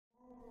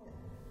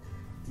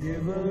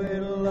Give a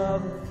little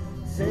love,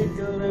 take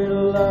a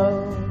little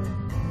love.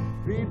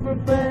 Be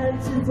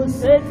prepared to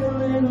forsake a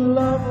little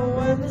love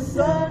when the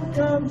sun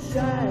comes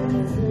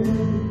shining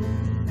through.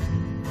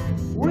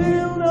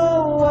 We'll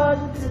know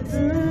what to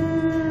do.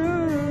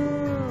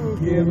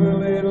 Give a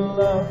little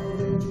love,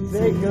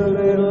 take a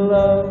little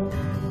love.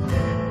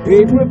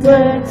 Be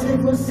prepared to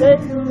forsake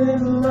a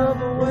little love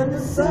when the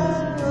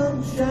sun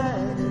comes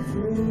shining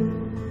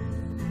through.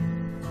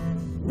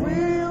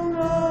 We'll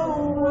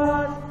know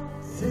what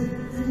to do.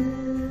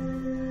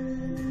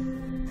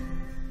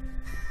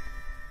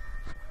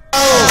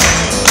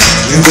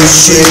 We were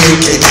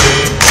shaking it,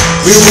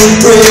 we were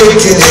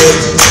breaking it.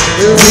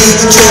 We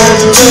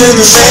jumped to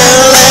the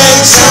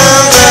melodic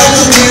sound of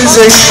the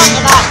music.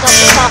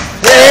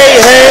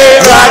 Hey, hey,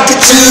 rock it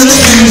to the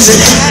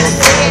music.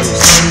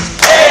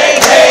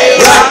 Hey, hey,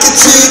 rock it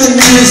to the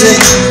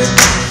music.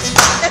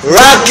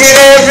 Rock it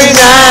every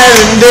night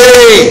and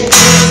day.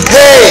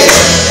 Hey,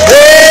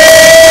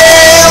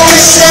 hey, we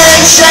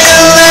sang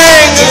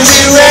shang-a-lang and we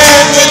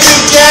ran with the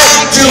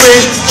cat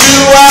doing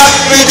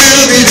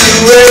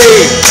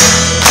do-wop-be-doo-be-doo-way.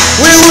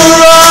 We were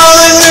all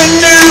in the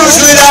news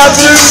with our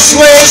blue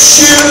suede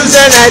shoes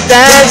and our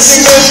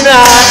dancing the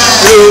night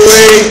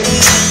away.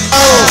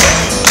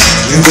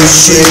 We were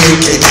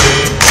shaking it,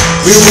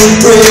 we were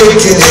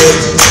breaking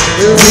it.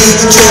 We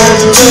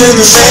jumped to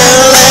the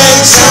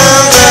melodic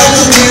sound of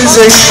the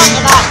music.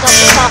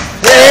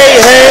 Hey,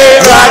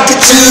 hey, rock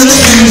it to the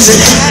music.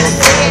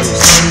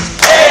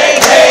 Hey,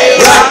 hey,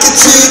 rock it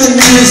to the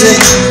music.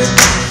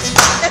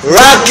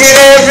 Rock it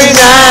every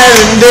night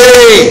and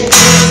day.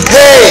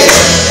 Hey,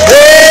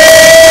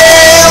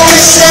 hey, we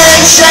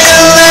sang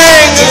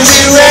shang-a-lang and we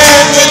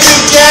ran with the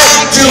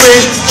cat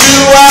doing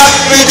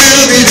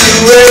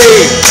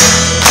do-wop-be-doo-be-doo-way.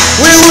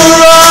 We were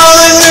all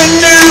in the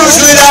news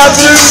with our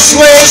blue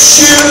suede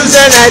shoes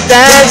and our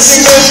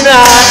dancing the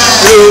night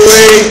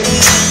away.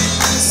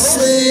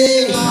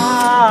 Say,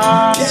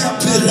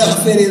 can't put it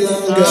off any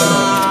longer.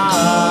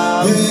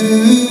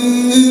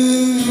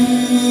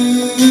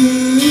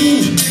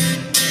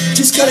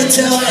 Just gotta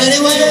tell her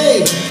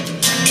anyway.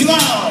 Come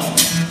on.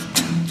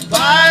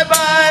 Bye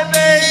bye,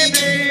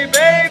 baby,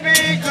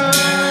 baby,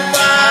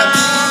 goodbye.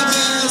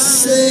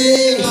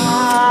 Say,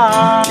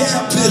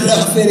 can't put it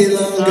off any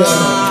longer.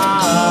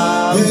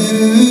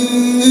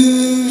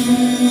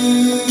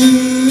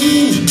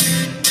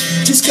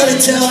 Just gotta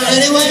tell her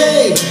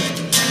anyway.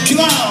 Come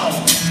on.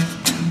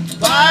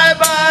 Bye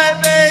bye,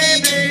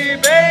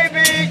 baby,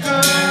 baby,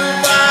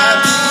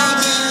 goodbye.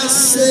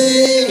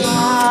 Say,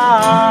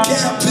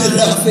 can't put it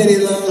off any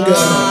longer.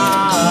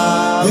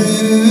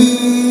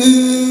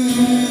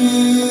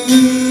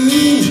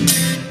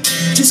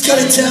 Just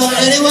gotta tell her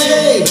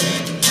anyway.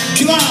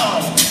 Come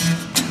on.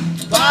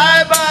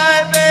 Bye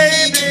bye,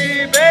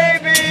 baby,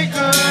 baby,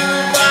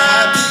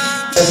 goodbye.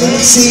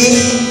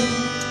 Seventeen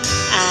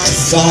and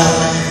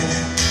fine.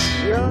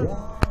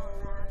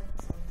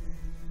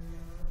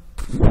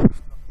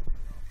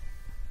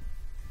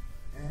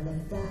 And I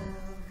found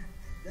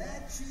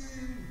that you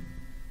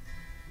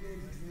made a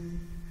dream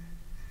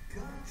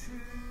come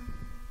true,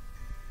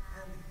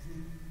 and I do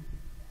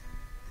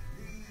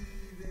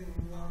believe in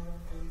love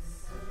and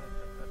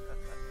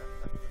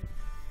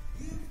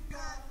you've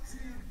got to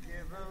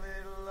Give a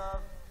little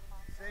love,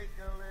 take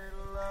a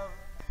little love.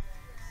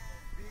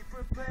 Be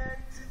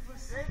prepared to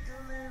forsake a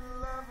little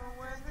love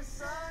when the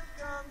sun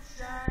comes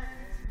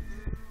shining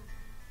through.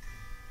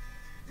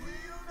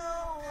 We'll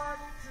know what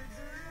to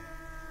do.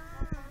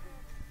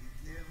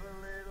 Give a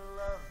little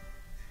love,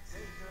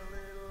 take a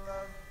little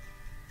love.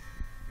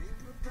 Be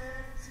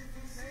prepared to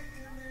forsake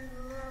a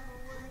little love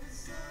when the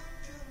sun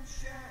comes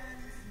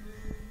shining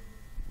through.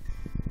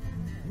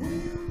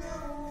 We'll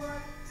know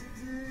what to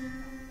do.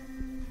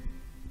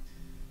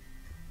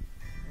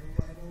 And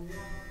when I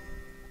walk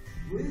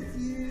with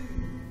you,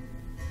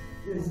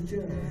 it's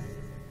just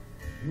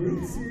we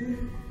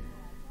two,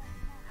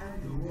 and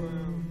the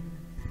world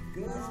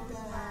goes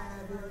by,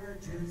 but I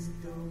just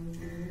don't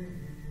care.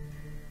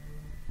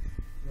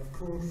 And of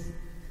course,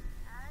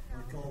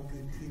 like all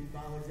good teen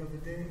ballads of the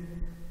day,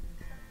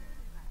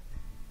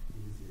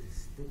 there was a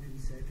spoken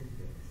second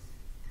verse.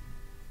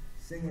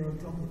 Singer on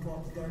top of the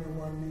pops, down on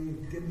one knee,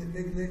 giving it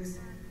big licks.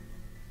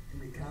 Give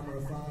me camera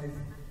 5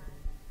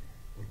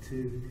 or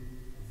 2.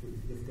 If it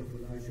was lift up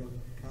with eyes shut,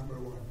 camera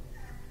 1.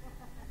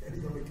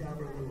 There's only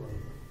camera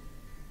 1.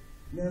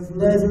 There's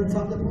Les on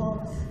top of the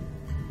pops.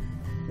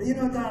 And you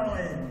know,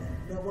 darling,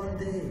 that one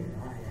day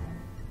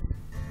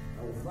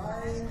I will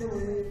find a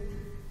way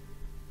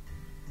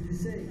to be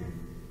safe,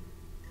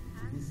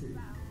 to be safe.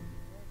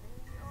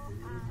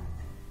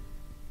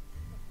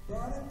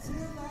 But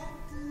until I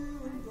do,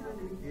 I'm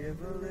gonna Give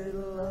a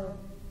little love,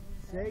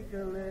 take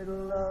a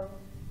little love.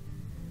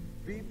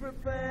 Be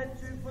prepared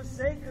to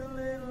forsake a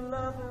little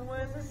love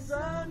when the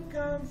sun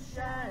comes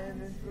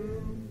shining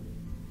through.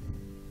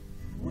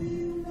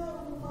 we'll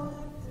know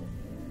what to do.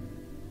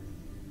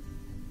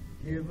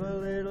 Give a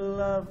little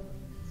love,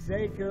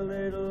 take a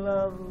little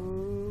love.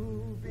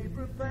 Ooh, be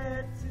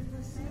prepared to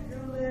forsake Seek a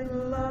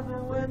little love,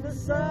 and when the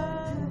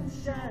sun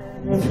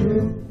shines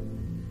through,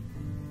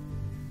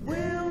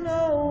 we'll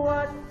know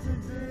what to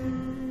do.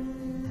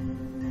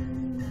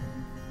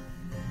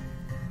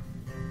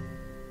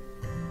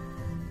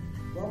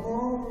 One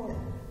more.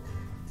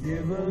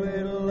 Give a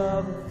little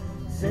love,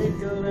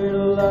 take a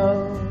little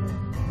love.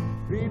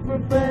 Be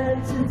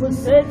prepared to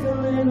forsake a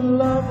little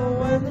love, and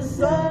when the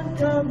sun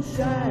comes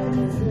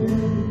shining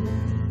through,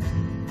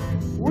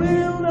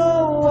 we'll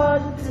know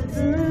what to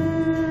do.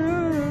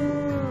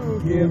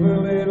 Give a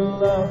little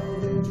love,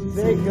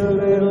 take a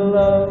little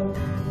love.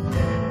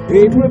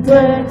 Be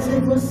prepared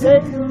to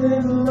forsake a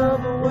little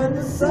love, and when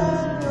the sun